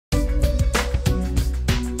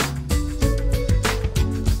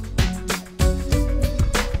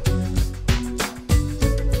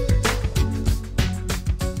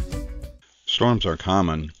Storms are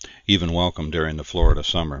common, even welcome during the Florida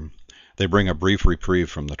summer. They bring a brief reprieve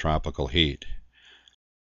from the tropical heat.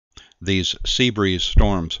 These sea breeze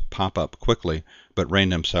storms pop up quickly, but rain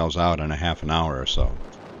themselves out in a half an hour or so.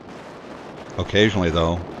 Occasionally,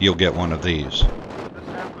 though, you'll get one of these.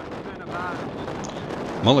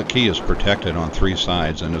 Mullet Key is protected on 3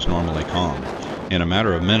 sides and is normally calm. In a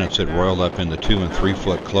matter of minutes, it roiled up into 2 and 3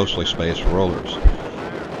 foot closely spaced rollers.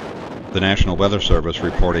 The National Weather Service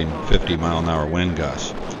reporting 50-mile-an-hour wind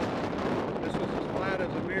gusts. This was as flat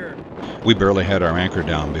as a mirror. We barely had our anchor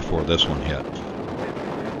down before this one hit. The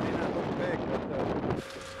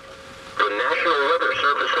National Weather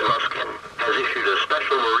Service in Muskin has issued a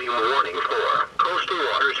special marine warning for coastal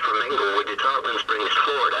waters from Englewood to Tarpon Springs,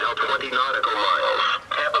 Florida, now 20 nautical miles.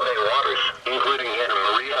 Tampa Bay waters, including Anna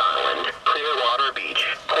Maria Island, Clearwater Beach,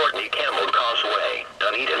 Courtney Campbell Causeway,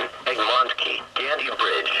 Dunedin, Egmont Key, Gandy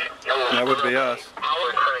Bridge, That would be us.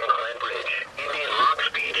 Howard Franklin Bridge, Indian Rocks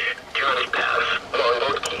Beach, Johnny Pass,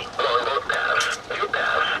 Longboat Key, Longboat Pass, New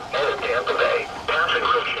Pass, Old Tampa Bay, Passing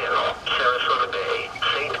Road Channel, Sarasota Bay,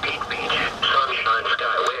 St. Pete Beach, Sunshine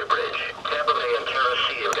Skyway Bridge, Tampa Bay and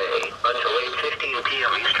Terracea Bay, until 8:15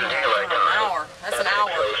 p.m. Eastern Daylight Time. That's an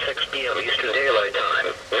hour. Until 6 p.m. Eastern Daylight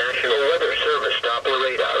Time. National Weather Service Doppler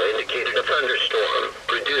radar indicated a thunderstorm,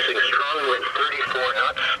 producing strong winds 34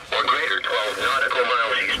 knots or greater 12 nautical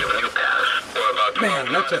miles east of New Pass, or about 12 Man,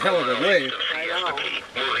 that's a hell of a wave. I know.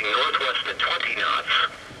 Moving northwest at 20 knots.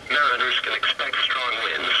 Mariners can expect strong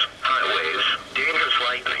winds, high waves, dangerous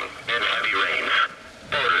lightning, and heavy rains.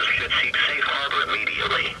 Boaters should seek safe harbor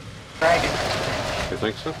immediately. Dragon. You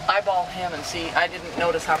think so? Eyeball him and see. I didn't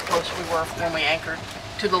notice how close we were when we anchored.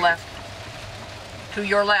 To the left. To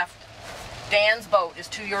your left. Dan's boat is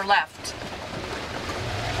to your left.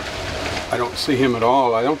 I don't see him at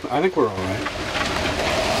all. I think we're all right.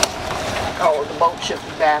 Oh, the boat should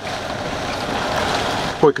be back.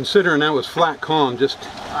 Boy, considering that was flat calm just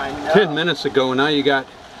I know. 10 minutes ago, and now you got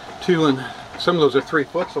 2 and some of those are 3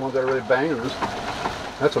 foot, some of them are really banging us.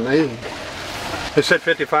 That's amazing. They said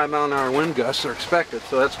 55-mile-an-hour wind gusts are expected,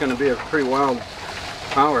 so that's going to be a pretty wild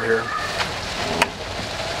hour here.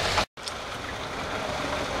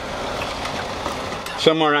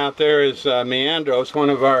 Somewhere out there is Meandros, one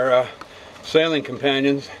of our sailing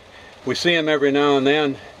companions. We see him every now and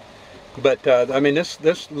then, but I mean,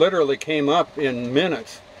 this literally came up in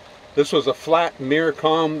minutes. This was a flat, mirror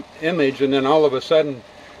calm image, and then all of a sudden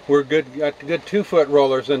we're got good 2 foot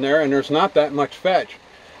rollers in there, and there's not that much fetch.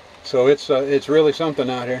 So it's really something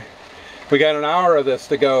out here. We got an hour of this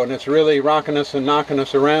to go, and it's really rocking us and knocking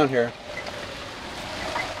us around here.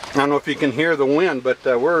 I don't know if you can hear the wind, but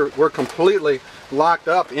we're completely locked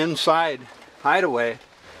up inside Hideaway.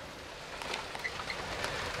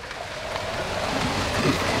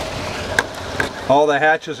 All the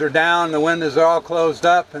hatches are down, the windows are all closed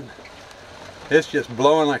up, and it's just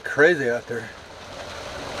blowing like crazy out there.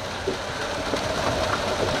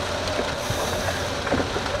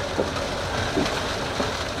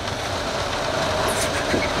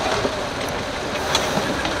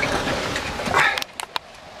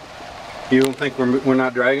 You don't think we're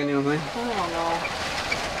not dragging, you don't think? I don't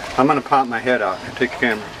know. I'm going to pop my head out and take the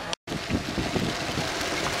camera.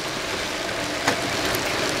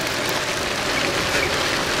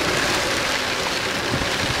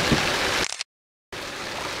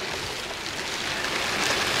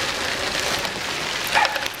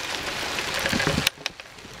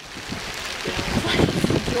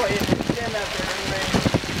 Enjoy it. Stand out there anyway.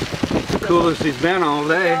 The coolest he's been all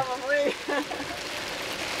day. Probably.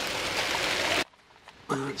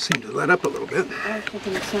 It seemed to let up a little bit. I was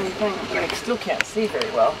thinking the same thing, but I still can't see very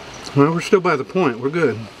well. Well, we're still by the point. We're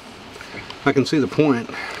good. I can see the point.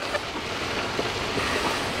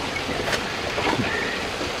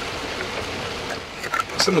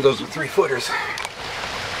 Some of those are 3 footers.